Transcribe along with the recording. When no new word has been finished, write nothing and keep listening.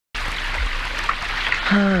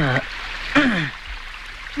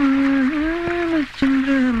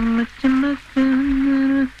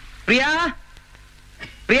Priya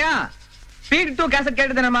Priya speed 2 cassette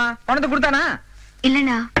கேட்டுதானம்மா பணத்தை கொடுத்தானா?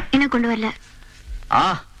 இல்லண்ணா என்ன கொண்டு வரல.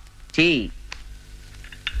 சீ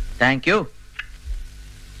தேங்க்யூ.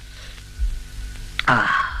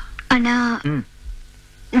 அண்ணா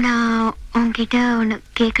நான் உன்கிட்ட ஒண்ணு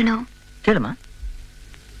கேட்கணும். கேளுமா.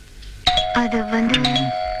 அது வந்து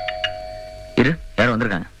இரு, யாரும்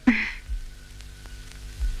வந்திருக்காங்க.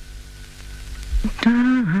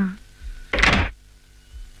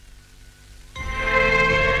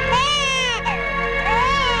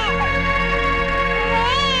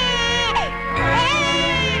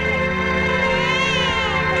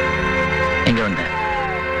 எங்க வந்த?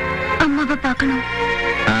 அம்மாவை பார்க்கணும்.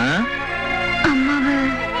 அம்மாவை?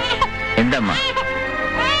 எந்த அம்மா?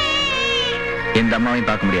 எந்த அம்மாவையும்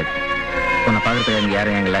பார்க்க முடியாது. உன்னை பார்க்கறதுக்கு எனக்கு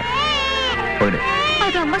யாரும் எங்கல. போயிடு.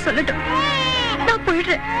 அது அம்மா சொல்லட்டும், நான்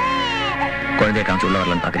போயிடுறேன். குழந்தைய காமிச்சு உள்ள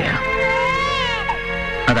வரலான்னு பாக்குறியா?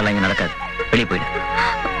 அதெல்லாம் இங்க நடக்காது. வெளியே போயிடு.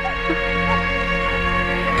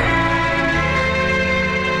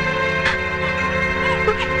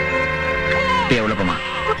 எவ்வளவு போமா?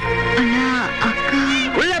 அண்ணா அக்கா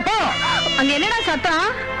உள்ள போ. அங்க என்னடா சத்தம்?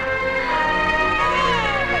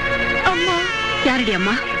 அம்மா. யாரடி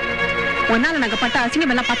அம்மா? ஒன்னால நாங்க பட்ட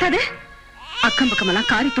அசிங்கம் எல்லாம் பத்தாது. அக்கம் பக்கம் எல்லாம்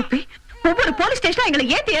காரி துப்பி ஒவ்வொரு போலீஸ் ஸ்டேஷன் எங்களை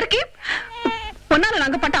ஏத்தி இறக்கி ஒன்னால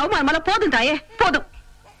நாங்க பட்ட அவமானம் போதும் தாயே, போதும்.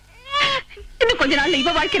 இன்னும் கொஞ்ச நாள்ல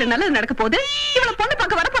இவ வாழ்க்கையில நல்லது நடக்க போகுது. இவளை பொண்ணு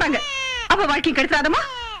பார்க்க வர போறாங்க. அவ வாழ்க்கை கெடுத்துறாதமா?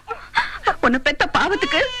 உன்னை பெத்த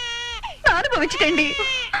பாவத்துக்கு நான் அனுபவிச்சுட்டேன்டி.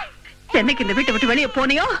 என்னைக்கு இந்த வீட்டை விட்டு வெளியே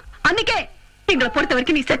போனியோ அன்னைக்கே எங்களை பொறுத்த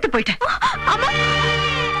வரைக்கும் நீ செத்து போயிட்ட. ஆமா,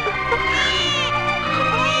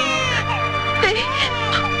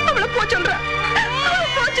 அவளை போ சொல்ற,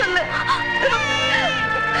 போ சொல்லு.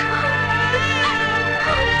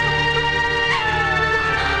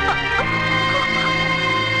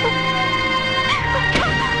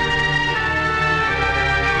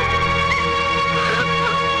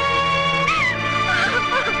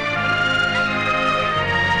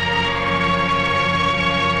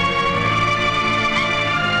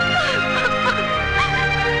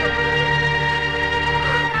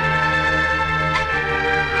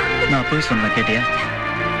 நான் போய் சொன்ன கேட்டியா?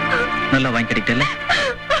 நல்லா வாங்கி கிடைக்கல.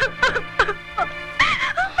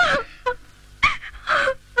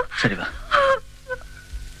 சரி வா.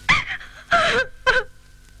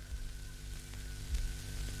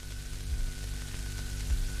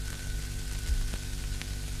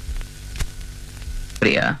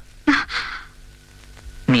 பிரியா,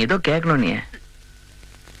 நீ ஏதோ கேட்கணும். நீ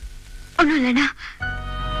ஒண்ணும் இல்லைண்ணா.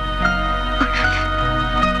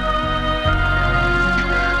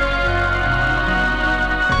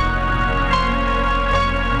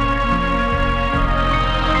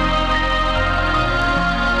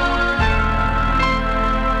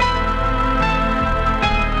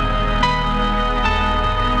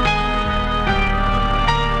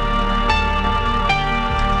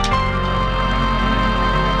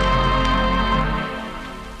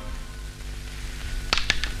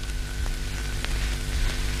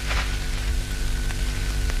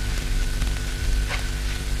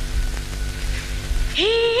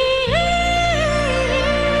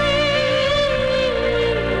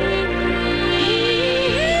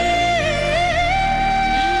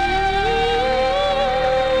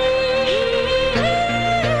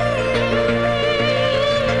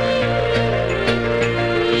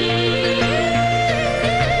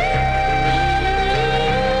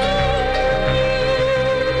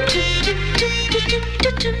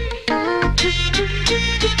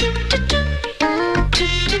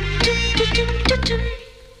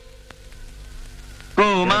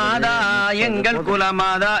 எங்கள்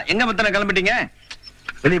குலமாதா. எங்க மத்தன கிளம்பிட்டீங்க?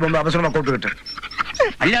 வெளியே போகும்போது அவசரமா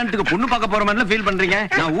கூப்பிட்டுக்கிட்டு கல்யாணத்துக்கு பொண்ணு பார்க்க போற மாதிரி ஃபீல் பண்றீங்க.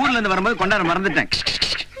 நான் ஊர்ல இருந்து வரும்போது கொண்டாட மறந்துட்டேன்.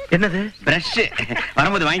 என்னது? பிரஷ்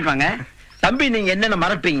வரும்போது வாங்கிப்பாங்க. தம்பி, நீங்க என்னென்ன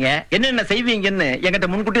மறப்பீங்க, என்னென்ன செய்வீங்கன்னு என்கிட்ட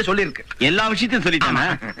முன்கூட்டியே சொல்லிருக்கு. எல்லா விஷயத்தையும் சொல்லிட்டாங்க.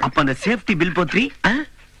 அப்ப அந்த சேஃப்டி பில் போத்ரி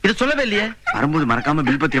இது சொல்லவே இல்லையே. வரும்போது மறக்காம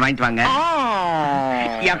பில் பத்திரி வாங்கிட்டு வாங்க.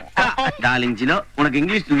 டார்லிங்ஜிலோ, உனக்கு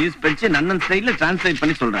இங்கிலீஷ் நியூஸ் படிச்சு நன்னன் ஸ்டைல்ல டிரான்ஸ்லேட்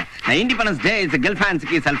பண்ணி சொல்றேன். இண்டிபெண்டன்ஸ் டே இஸ் கேர்ள்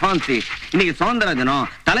ஃபேன்ஸுக்கு சல்ஃபான்சி. இன்னைக்கு சுதந்திர தினம்.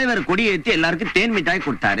 தலைவர் கொடி ஏத்தி எல்லாருக்கும் தேன் மிட்டாய்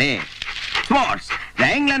கொடுத்தாரு. Sports. The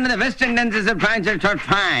England and the West Indies is a franchise shot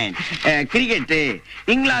fine. Cricket.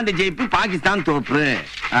 England ஜெயிப்பு, Pakistan தோப்பு.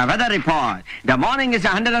 Weather report. The morning is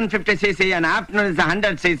 150 cc and afternoon is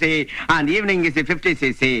 100 cc and evening is 50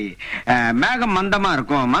 cc. மேகம் மந்தமா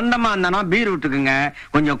இருக்கும். மந்தமா இருந்தா பீர் விட்டுக்குங்க.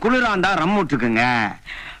 கொஞ்சம் குளிரா இருந்தா ரம் விட்டுக்குங்க.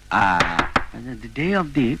 The day of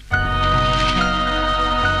the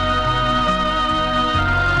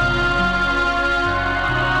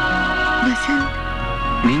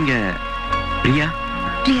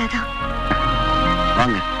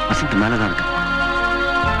மேலதான் இருக்கு.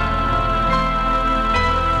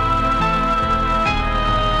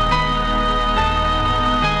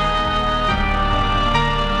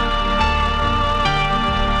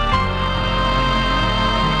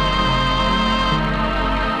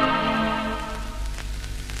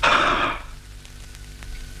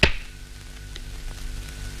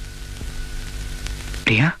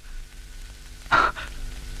 பிரியா,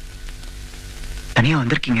 தனியா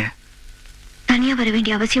வந்திருக்கீங்க? தனியா வர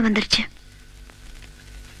வேண்டிய அவசியம் வந்துருச்சு.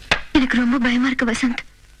 எனக்கு ரொம்ப பயமா இருக்கு வசந்த்.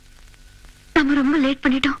 நம்ம ரொம்ப லேட்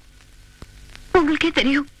பண்ணிட்டோம். உங்களுக்கே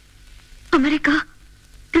தெரியும், அமெரிக்கா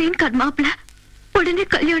கிரீன் கார்டு மாப்பிள, உடனே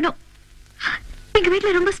கல்யாணம். எங்க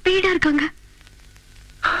வீட்டுல ரொம்ப ஸ்பீடா இருக்காங்க.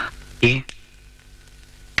 ஏன்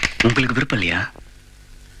உங்களுக்கு விருப்பம் இல்லையா?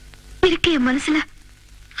 இருக்கு என் மனசுல.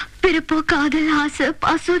 விருப்போ, காதல், ஆசை,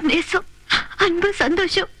 பாசம், நேசம், அன்பு,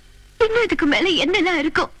 சந்தோஷம், இன்னும் இதுக்கு மேல என்னெல்லாம்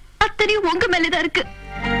இருக்கும் அத்தனையும் உங்க மேலதான் இருக்கு.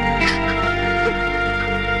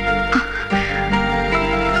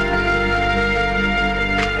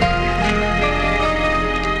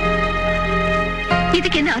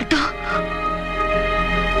 இதுக்கு என்ன அர்த்தம்?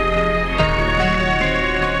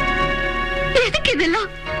 எதுக்கு இதெல்லாம்?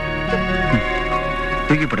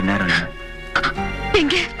 தூக்கி போட நேரம்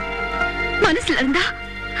எங்க மனசுல இருந்தா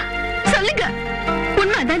சொல்லுங்க.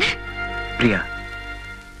 உண்மை தானே? பிரியா,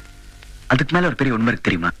 அதுக்கு மேல ஒரு பெரிய உண்மை இருக்கு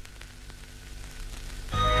தெரியுமா?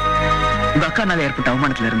 உங்க அக்கானால ஏற்பட்ட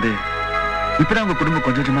அவமானத்துல இருந்து இப்பதான் உங்க குடும்பம்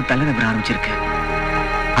கொஞ்சம் கொஞ்சமா தலை நபர ஆரம்பிச்சிருக்கு.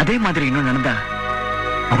 அதே மாதிரி இன்னும் நடந்தா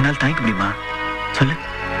அவனால தாங்கிக்க முடியுமா? சொல்லு.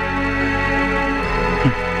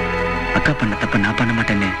 அக்கா பண்ண தப்ப நான் பண்ண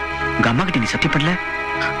மாட்டேன்னு உங்க அம்மா கிட்ட நீ சத்தியப்படல?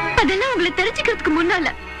 அதெல்லாம் உங்களை தெரிஞ்சுக்கிறதுக்கு முன்னால.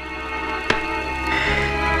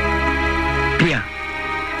 பிரியா,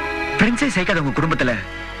 ஃப்ரெண்ட்ஸே சேர்க்காத உங்க குடும்பத்துல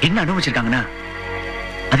என்ன அனுபவிச்சிருக்காங்கன்னா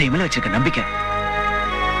அதை என் மேல வச்சிருக்க நம்பிக்கை.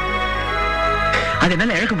 அதை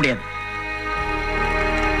என்னால இழக்க முடியாது.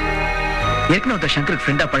 ஏற்கனவே ஒருத்தர் சங்கருக்கு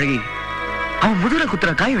ஃப்ரெண்டா பழகி அவன் முதுகுல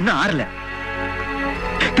குத்துற காயம் இன்னும் ஆறல.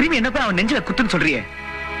 திரும்பி என்ன போய் அவன் நெஞ்சில குத்துன்னு சொல்றியே?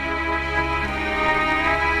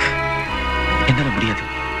 என்னால முடியாது.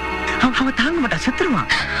 அவன் தாங்க மாட்டான், செத்துருவான்.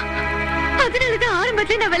 அதனாலதான்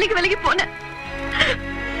ஆரம்பத்துல நான் விலகி போனேன்.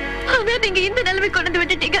 ஆனா நீங்க இந்த நிலைமை கொண்டு வந்து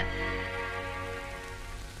விட்டுட்டீங்க.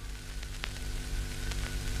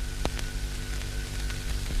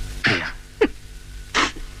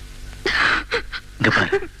 இங்க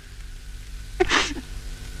பாரு,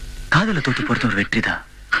 காதல தோத்து போறது ஒரு வெற்றிதான்.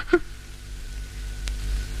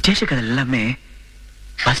 ஜெயிச்ச கதை எல்லாமே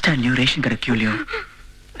பஸ் ஸ்டாண்ட்லயும் ரேஷன் கடை கியூலயும்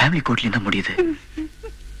ஃபேமிலி கோர்ட்லயும் தான் முடியுது.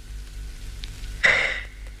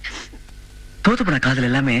 தோத்து போன காதல்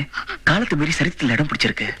எல்லாமே காலத்து மீறி சரித்திரத்தில் இடம்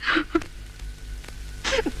பிடிச்சிருக்கு.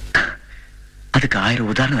 அதுக்கு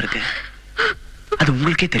 1000 உதாரணம் இருக்கு. அது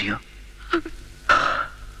உங்களுக்கே தெரியும்.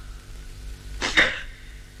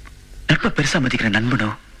 நட்ப பெருசா மதிக்கிற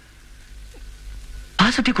நண்பனும்,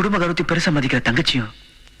 ஆசத்தி குடும்ப கௌரவத்தை பெருசா மதிக்கிற தங்கச்சியும்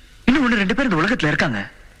இன்னும் 1-2 பேர் இந்த உலகத்துல இருக்காங்க.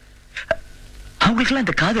 அவங்களுக்கெல்லாம்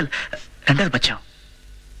இந்த காதல் 2வது பட்சம்.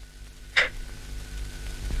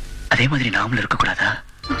 அதே மாதிரி நாமளும் இருக்கக்கூடாதா?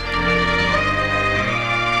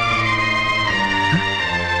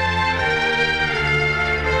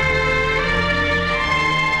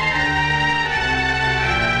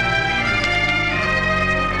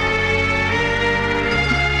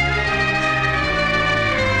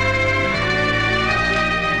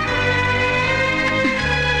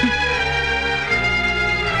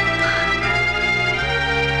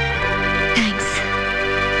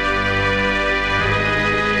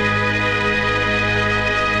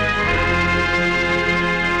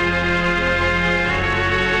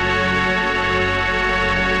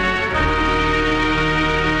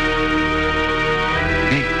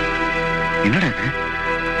 என்னடா இது?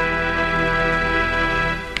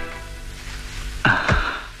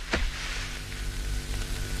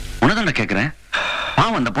 உனதான்டா கேக்குறேன்.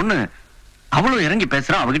 பாவம் அந்த பொண்ணு அவ்வளவு இறங்கி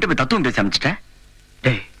பேசுறா, அவகிட்ட போய் தத்துவம் பேச அமைச்சிட்ட.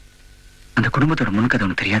 டேய், அந்த குடும்பத்தோட முன்கதை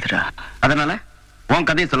உனக்கு தெரியாதுடா. அதனால உன்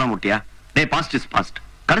கதையை சொல்ல முட்டியா? டேய், பாஸ்ட் இஸ் பாஸ்ட்.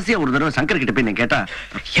 கடைசியா ஒரு தடவை சங்கர் கிட்ட போய் நீ கேட்டா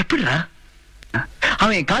எப்படிடா?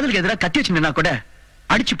 அவன் என் காதலுக்கு எதிராக கத்தி வச்சிருந்தா கூட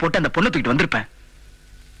அடிச்சு போட்டு அந்த பொண்ணை தூக்கிட்டு வந்திருப்பேன்.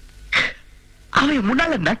 அவன்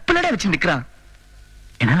முன்னால நட்புலடா வச்சு நிக்கிறான்.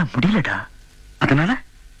 என்னால முடியலடா. அதனால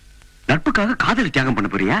நட்புக்காக காதலை தியாகம் பண்ண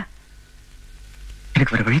போறியா?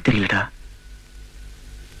 எனக்கு வேற வழி தெரியலடா.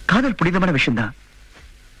 காதல் புனிதமான விஷயம் தான்.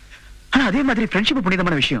 ஆனா அதே மாதிரி ஃப்ரெண்ட்ஷிப்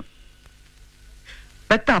புனிதமான விஷயம்.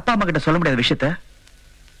 பெத்த அப்பா அம்மா கிட்ட சொல்ல முடியாத விஷயத்த,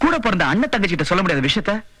 கூட பிறந்த அண்ணன் தங்கச்சி கிட்ட சொல்ல முடியாத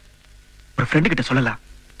விஷயத்த ஒரு ஃப்ரெண்டு கிட்ட சொல்லலாம்.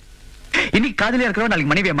 இன்னைக்கு காதலியா இருக்கிறவன்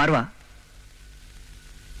நாளைக்கு மனைவியா மாறுவா.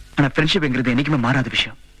 ஆனா ஃப்ரெண்ட்ஷிப்ங்கிறது என்னைக்குமே மாறாத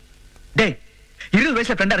விஷயம். டேய், 20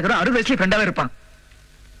 வயசுல ஃப்ரெண்டா இருக்கிறோம், 60 வயசுல ஃப்ரெண்டாவே இருப்பான்.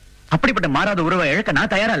 அப்படிப்பட்ட மாறாத உறவை இழக்க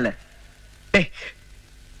நான் தயாரா இல்ல.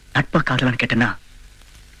 நட்பா காதலான்னு கேட்டேன்னா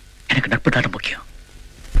எனக்கு நட்பு தான் முக்கியம்.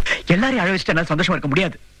 எல்லாரையும் அழ வச்சுட்டு என்னால சந்தோஷமா இருக்க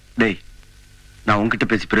முடியாது. டேய், நான் உன்கிட்ட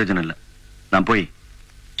பேசி பிரயோஜனம் இல்ல. நான் போய்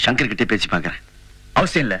சங்கர் கிட்டே பேசி பாக்குறேன்.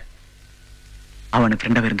 அவசியம் இல்ல, அவனு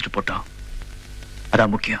ஃப்ரெண்டாவே இருந்துட்டு போட்டோம்,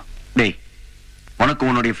 அதான் முக்கியம். டேய், உனக்கு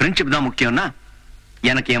உன்னுடைய ஃப்ரெண்ட்ஷிப் தான் முக்கியம்னா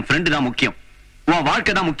எனக்கு என் ஃப்ரெண்டு தான் முக்கியம். உன்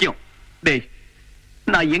வாழ்க்கை தான் முக்கியம். டேய்,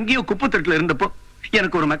 நான் எங்கேயோ குப்பத்தட்டுல இருந்தப்போ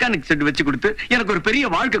எனக்கு ஒரு மெக்கானிக் செட் வச்சு கொடுத்து எனக்கு ஒரு பெரிய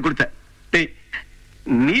வாழ்க்கை கொடுத்த. டேய்,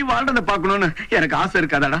 நீ வாழ்றத பார்க்கணும்னு எனக்கு ஆசை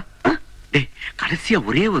இருக்காதாடா? டேய், கடைசியா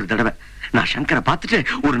ஒரே ஒரு தடவை நான் சங்கரை பார்த்துட்டு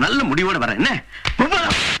ஒரு நல்ல முடிவோட வரேன். என்ன?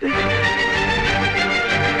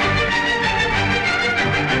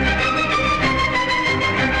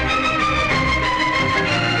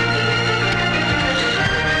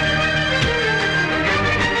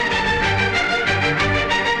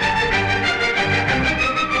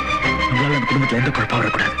 குடும்பத்துல எந்த குழப்பம்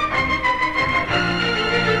வரக்கூடாது.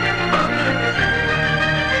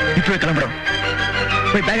 இப்பவே கிளம்புறோம்.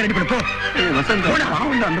 போய் பேக் ரெடி பண்ண போ. வசந்த்,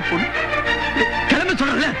 அந்த பொண்ணு கிளம்ப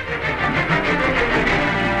சொல்றல.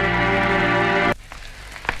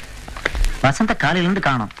 வசந்த காலையில இருந்து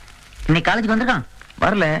காணோம். இன்னைக்கு காலேஜுக்கு வந்திருக்கான்?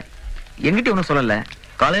 வரல, எங்கிட்ட ஒன்னும் சொல்லல.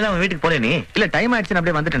 காலையில அவன் வீட்டுக்கு போல. நீ இல்ல, டைம் ஆயிடுச்சுன்னு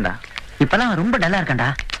அப்படியே வந்துட்டேன்டா. இப்பெல்லாம் அவன் ரொம்ப டல்லா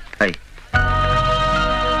இருக்கான்டா.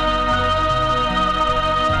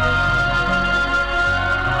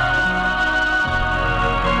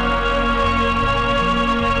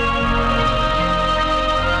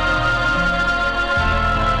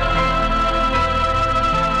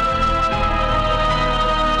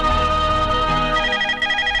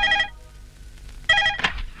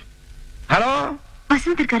 ஹலோ,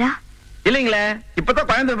 வசந்த் இருக்காரா? இல்லீங்களே, இப்பதான்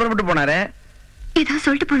கோயம்புத்தூர் புறப்பட்டு போனாரு. ஏதோ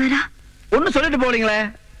சொல்லிட்டு போனாரா? ஒன்னும் சொல்லிட்டு போலீங்களே.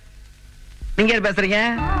 நீங்க யார் பேசுறீங்க?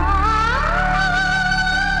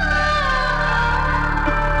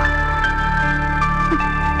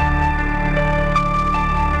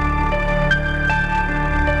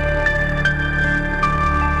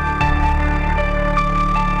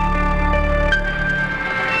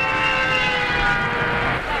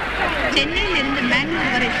 சென்னையில் இருந்து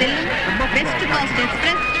பெங்களூர் வரை செல்லும் வெஸ்ட் கோஸ்ட்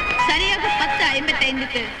எக்ஸ்பிரஸ் சரியாக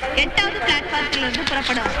 10:55க்கு 8வது பிளாட்பார்க்கில் இருந்து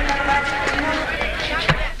புறப்படும்.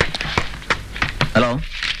 ஹலோ,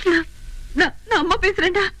 நான் அம்மா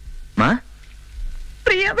பேசுறேன்டா. மா,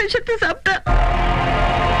 பிரியா விஷத்தை சாப்பிட்டா.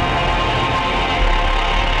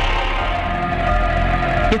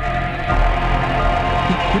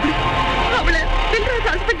 அவளை பில்ராஜ்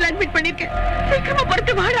ஹாஸ்பிட்டல் அட்மிட் பண்ணிருக்கேன். சீக்கிரமா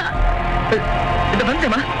புறத்து வாடா. இத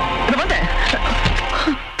வந்தேமா, இத வந்தேன்.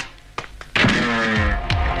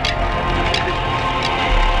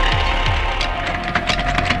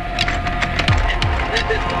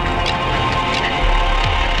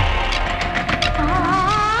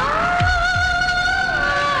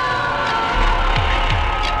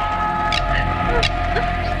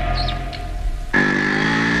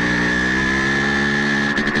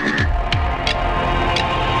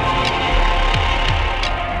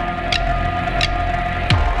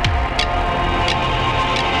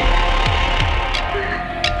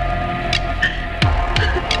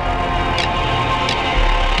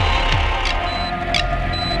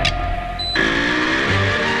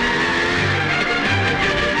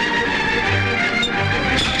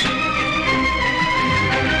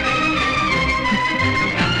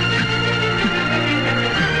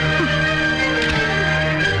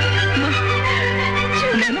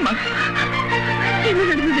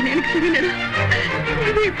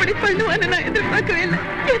 இப்படி பண்ணுவான்னு நான் எதிர்பார்க்கவே இல்லை.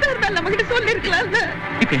 எதா இருந்தாலும் நம்ம கிட்ட சொல்லி இருக்கலாம்ல.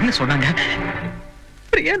 இப்ப என்ன சொன்னாங்க?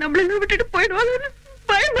 பிரியா நம்மள விட்டுட்டு போயிடுவாங்கன்னு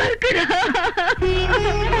பயமா இருக்குடா.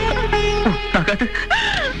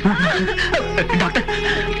 டாக்டர்,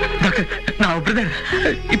 டாக்டர், நான் பிரதர்.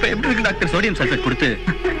 இப்ப எப்படி இருக்கு டாக்டர்? சோடியம் சல்பேட் கொடுத்து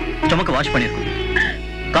ஸ்டொமக்க வாஷ் பண்ணிருக்கோம்.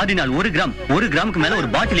 கார்டினால் 1 கிராமுக்கு மேல ஒரு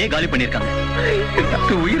பாட்டிலே காலி பண்ணிருக்காங்க.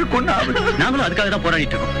 டாக்டர், உயிருக்கு ஒண்ணு ஆகுது. நாங்களும் அதுக்காக தான்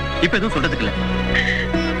போராடிட்டு இருக்கோம். இப்ப எதுவும் சொல்றதுக்கு இல்ல.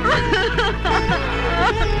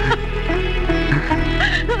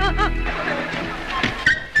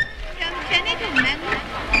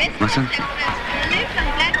 வசந்த்,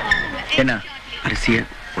 என்ன? அரிசிய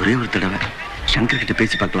ஒரே ஒரு தடவை சங்கர் கிட்ட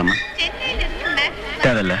பேசி பார்க்கலாமா?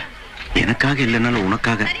 தேவையில்ல. எனக்காக இல்லைனாலும்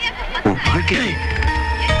உனக்காக, உன் வாழ்க்கை.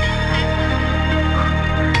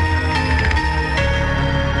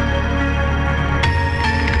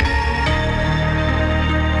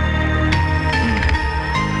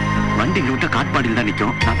 வண்டி இங்க விட்டா காட்பாடியில் தான்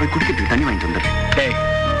நிக்கும். நான் போய் குடிக்கிறதுக்கு தண்ணி வாங்கிட்டு வந்துடுறேன். டேய்,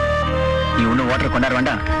 நீ ஒன்னும் வாட்டர் கொண்டாட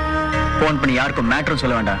வேண்டாம். போன் பண்ணி யாருக்கும் மேட்டரும்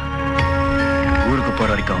சொல்ல வேண்டாம். ஊருக்கு போற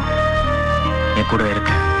வரைக்கும் என் கூட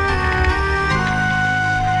இருக்கு.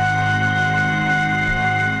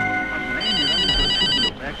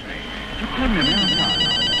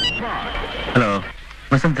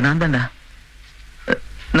 வசந்த், நான் தான்டா.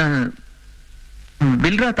 நான்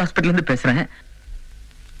பில்ராத் ஹாஸ்பிட்டல் இருந்து பேசுறேன்.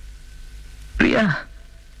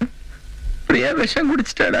 பிரியா விஷம்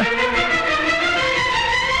குடிச்சிட்டாடா.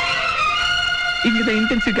 இங்கதான்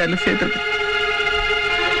இன்டென்சிவ் கேர்ல சேர்த்தது.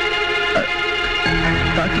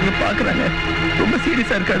 டாக்டருங்க பாக்குறாங்க, ரொம்ப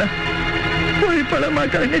சீரியஸா இருக்காடா. போய்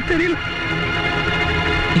பழமாக்காரங்க தெரியல.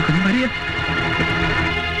 நீ கொஞ்சம் மரியா.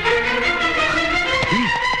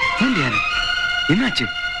 என்னாச்சு?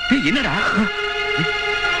 என்னடா?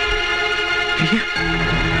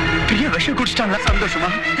 பிரியா விஷம் குடிச்சிட்டாங்களா? சந்தோஷமா?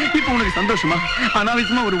 இப்ப உனக்கு சந்தோஷமா?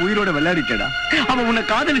 அனாவசியமா ஒரு உயிரோட விளையாடிட்டடா. அவன் உன்னை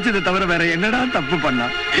காதலிச்சதை தவிர வேற என்னடா தப்பு பண்ணா?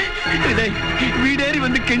 வீடேறி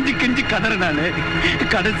வந்து கெஞ்சி கெஞ்சி கதறனாலே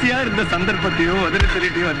கடைசியா இருந்த சந்தர்ப்பத்தையோ அதில்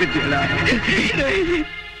சொல்லிட்டு வந்துட்டேடா.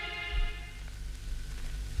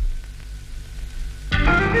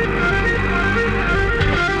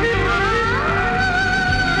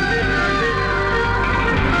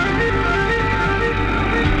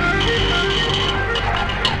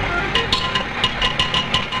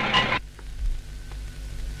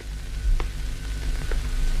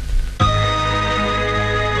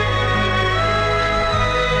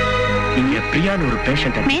 பிரியான்னு ஒரு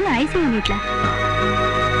பேஷண்ட் மேல ஐசியூ யூனிட்ல.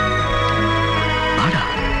 ஆடா,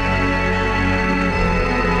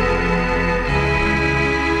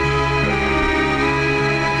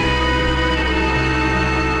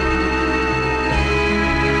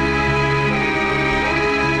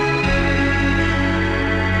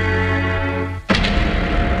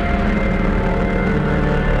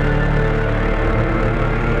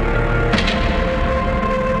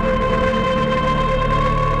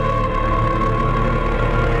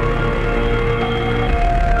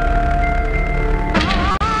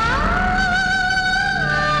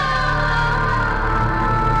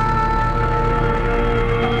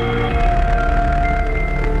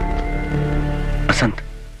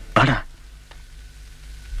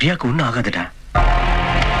 பிரியாக்கு ஒண்ணும் ஆகாதுடா.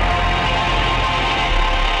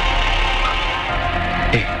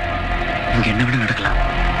 இங்க என்ன வேணா நடக்கலாம்.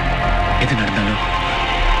 எது நடந்தாலும்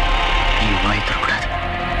நீ வாய் தரக்கூடாது.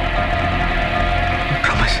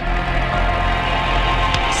 ப்ராமிஸ்?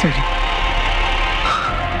 சரி.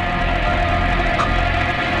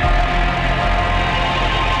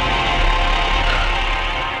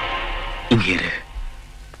 இங்க இரு.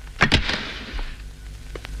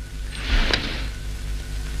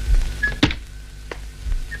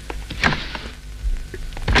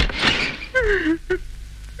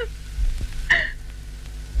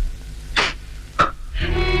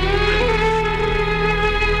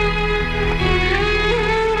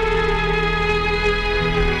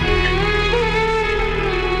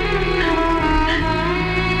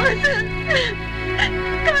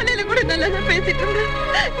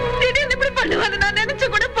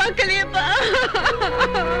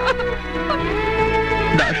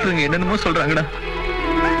 என்னென்னமோ சொல்றாங்கடா.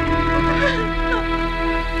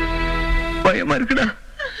 பயமா இருக்குடா.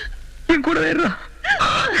 என் கூட வேறா.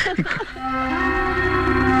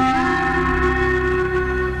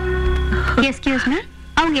 எஸ்கியூஸ் மீ,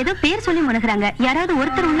 அவங்க ஏதோ பேர் சொல்லி முனகுறாங்க. யாராவது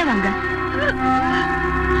ஒருத்தர் உள்ள வாங்க.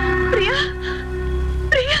 பிரியா,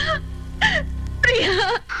 பிரியா, பிரியா,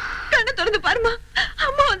 கண்ணை திறந்து பாருமா.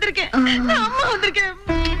 அம்மா வந்திருக்கேன். அம்மா வந்திருக்கேன்.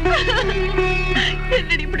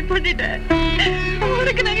 என்னடி இப்படி பண்ணிட்ட?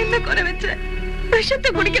 உனக்கு நான் என்ன குறை வச்சேன்? விஷத்தை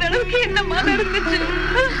குடிக்கிற அளவுக்கு என்னமா நடந்துச்சு?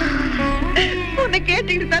 உன்னை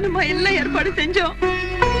கேட்டுக்கிட்டு தானம்மா எல்லாம் ஏற்பாடு செஞ்சோம்.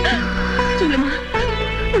 சொல்லுமா,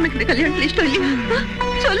 உனக்கு இந்த கல்யாணத்துல இஷ்டம் இல்லையா?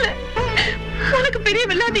 சொல்லு. உனக்கு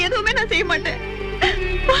பிரியவில்லாத எதுவுமே நான் செய்ய மாட்டேன்.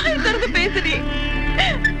 வாய் திறந்து பேசுடி.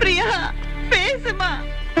 பிரியா, பேசுமா.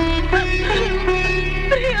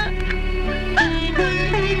 பிரியா,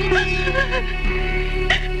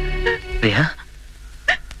 பிரியா,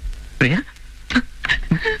 பிரியா,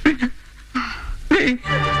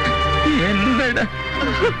 என்னடா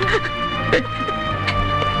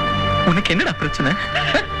உனக்கு என்னடா பிரச்சனை?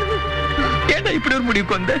 ஏடா இப்படி ஒரு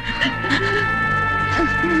முடிவுக்கு வந்த?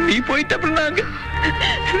 நீ போயிட்ட அப்புறம் நாங்க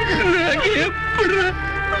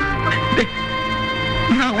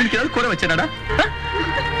நான் உனக்கு ஏதாவது குறை வச்சேனடா?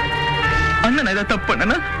 அண்ணன் ஏதாவது தப்பு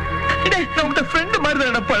பண்ணனா? நான் உன்கிட்ட ஃப்ரெண்டு மாதிரி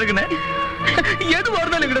தானடா பழகுனேன். எதுவா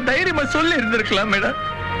இருந்தாலும் என்கிட்ட தைரியமா சொல்லி இருந்திருக்கலாம் மேடம்.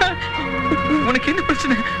 உனக்கு என்ன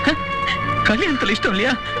பிரச்சனை? கல்யாணத்துல இஷ்டம்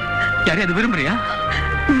இல்லையா? யாரையாவது விரும்புறியா?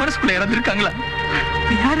 மனசுக்குள்ள யாராவது இருக்காங்களா?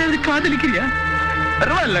 யாராவது காதலிக்கிறியா?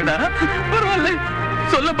 பரவாயில்லடா, பரவாயில்ல.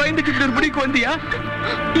 சொல்ல பயந்துட்டு இப்படி ஒரு முடிவுக்கு வந்தியா?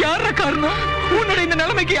 யாரா காரணம்? உன்னோட இந்த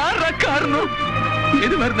நிலைமைக்கு யாரா காரணம்?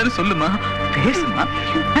 எதுவா இருந்தாலும் சொல்லுமா, பேசுமா,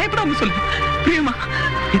 பயப்படாம சொல்லு. பிரியமா,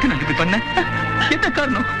 எது நான் இப்படி பண்ண? என்ன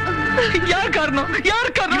காரணம்? யார் காரணம்?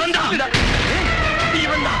 யார் காரணம்?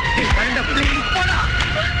 இவன் தான்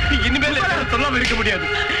இனிமேல் சொல்லாம இருக்க முடியாது.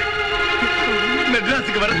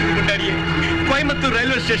 மெட்ராஸுக்கு வரதுக்கு முன்னாடியே கோயம்புத்தூர்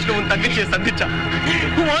ரயில்வே ஸ்டேஷன் உன் தங்கச்சியை சந்திச்சான்.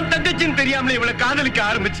 உன் தங்கச்சின்னு தெரியாமலே இவளை காதலிக்க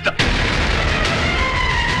ஆரம்பிச்சுட்டான்.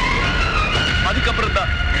 அதுக்கப்புறம்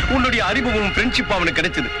தான் உன்னுடைய அறிமுகமும் ஃப்ரெண்ட்ஷிப் அவனுக்கு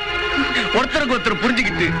கிடைச்சது. ஒருத்தருக்கு ஒருத்தர்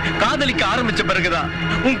புரிஞ்சுக்கிட்டு காதலிக்க ஆரம்பிச்ச பிறகுதான்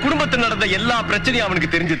உன் குடும்பத்தில் நடந்த எல்லா பிரச்சனையும்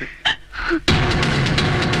அவனுக்கு தெரிஞ்சது.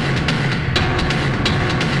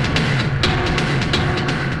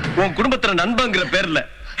 உன் குடும்பத்துல நண்பங்கிற பேர்ல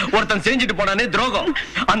ஒருத்தன் செஞ்சுட்டு போனானே துரோகம்,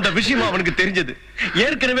 அந்த விஷயம் அவனுக்கு தெரிஞ்சது.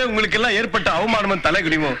 ஏற்கனவே உங்களுக்கு எல்லாம் ஏற்பட்ட அவமானமும்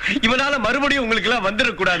தலைகுனிவும் இவனால மறுபடியும் உங்களுக்கு எல்லாம்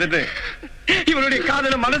வந்துடக்கூடாதுன்னு இவனுடைய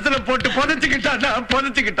காதல மனசுல போட்டு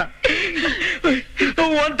புதைச்சுக்கிட்டான்.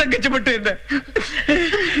 உன் தங்கச்சி மட்டும்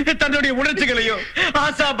என்ன தன்னுடைய உணர்ச்சிகளையும்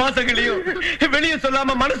ஆசா பாசங்களையும் வெளியே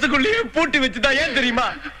சொல்லாம மனசுக்குள்ளேயும் பூட்டி வச்சுதான். ஏன் தெரியுமா?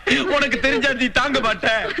 உனக்கு தெரிஞ்சா நீ தாங்க மாட்ட,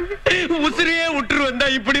 உசிரியே விட்டுரு வந்தா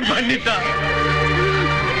இப்படி பண்ணிட்டான்.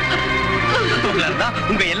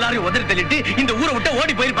 உங்க எல்லாரையும் உதறி தள்ளிட்டு இந்த ஊரை விட்டு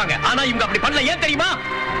ஓடி போயிருப்பாங்க. ஆனா இவங்க அப்படி பண்ணல. ஏன் தெரியுமா?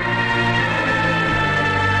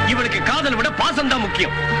 இவனுக்கு காதலை விட பாசம் தான்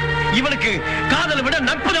முக்கியம். இவனுக்கு காதலை விட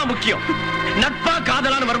நட்பு தான் முக்கியம். நட்பா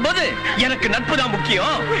காதலான்னு வரும்போது எனக்கு நட்பு தான்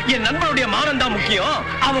முக்கியம், என் நண்பனுடைய மானம் தான் முக்கியம்,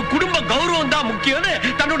 அவன் குடும்ப கௌரவம் தான் முக்கியம்னு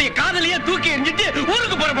தன்னுடைய காதலையே தூக்கி எறிஞ்சிட்டு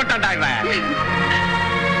ஊருக்கு புறப்பட்டான்டா இவன்.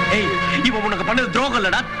 ஏய், இவன் உனக்கு பண்ணது துரோகம்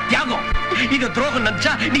இல்லடா, தியாகம். இது துரோகம்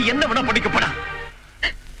நினைச்சா நீ என்ன விட படிக்கப்படா.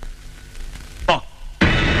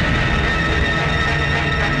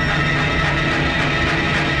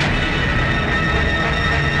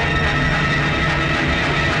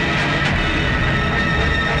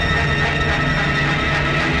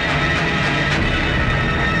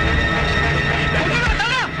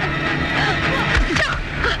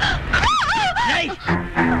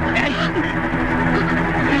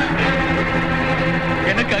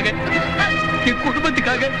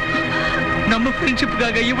 நம்ம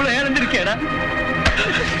ஃப்ரெண்ட்ஷிப்புக்காக இவ்வளவு இழந்திருக்கேடா.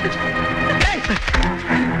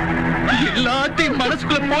 எல்லாத்தையும்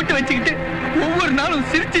மனசுக்குள்ள போட்டு வச்சுக்கிட்டு ஒவ்வொரு நாளும்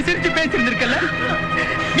சிரிச்சு பேசிருந்திருக்கல.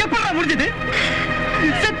 எப்படா முடிஞ்சது?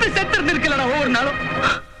 செத்து இருந்திருக்கலடா ஒவ்வொரு நாளும்.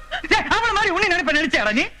 அவன மாதிரி உன்னை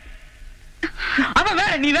நினைச்சாடா நீ? அவன்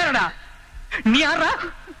வேற, நீ வேறடா. நீ யாரா?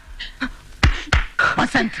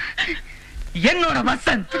 வசந்த், என்னோட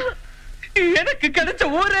வசந்த். எனக்கு கிடைச்ச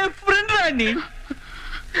ஒரே ஃப்ரெண்ட்ரா நீ.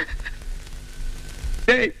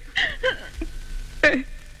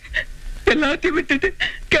 எல்லாத்தையும் விட்டுட்டு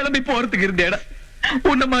கிளம்பி போறதுக்கு இருந்தேடா.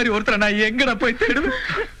 உன்ன மாதிரி ஒருத்தர நான் எங்கடா போய் தேடுவேன்?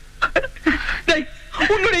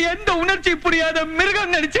 உன்னுடைய எந்த உணர்ச்சி புரியாத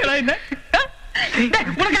மிருகம் நினைச்சேடா என்ன?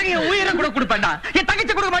 உனக்காக என் உயிரை கூட கொடுப்பேன்டா. என்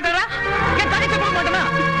தங்கச்சி கொடுக்க மாட்டேடா. என் தங்கச்சி கொடுக்க மாட்டேனா?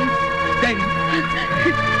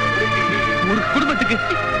 ஒரு குடும்பத்துக்கு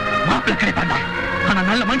மாப்பிள்ளை கிடைப்பான்டா, ஆனா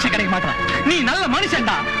நல்ல மனுஷன் கிடைக்க மாட்டான். நீ நல்ல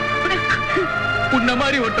மனுஷன்டா. உன்ன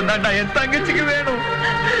மாதிரி ஒருத்தன் தான்டா என் தங்கச்சிக்கு வேணும்.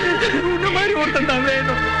 உன்ன மாதிரி ஒருத்தன் தான்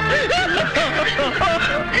வேணும்.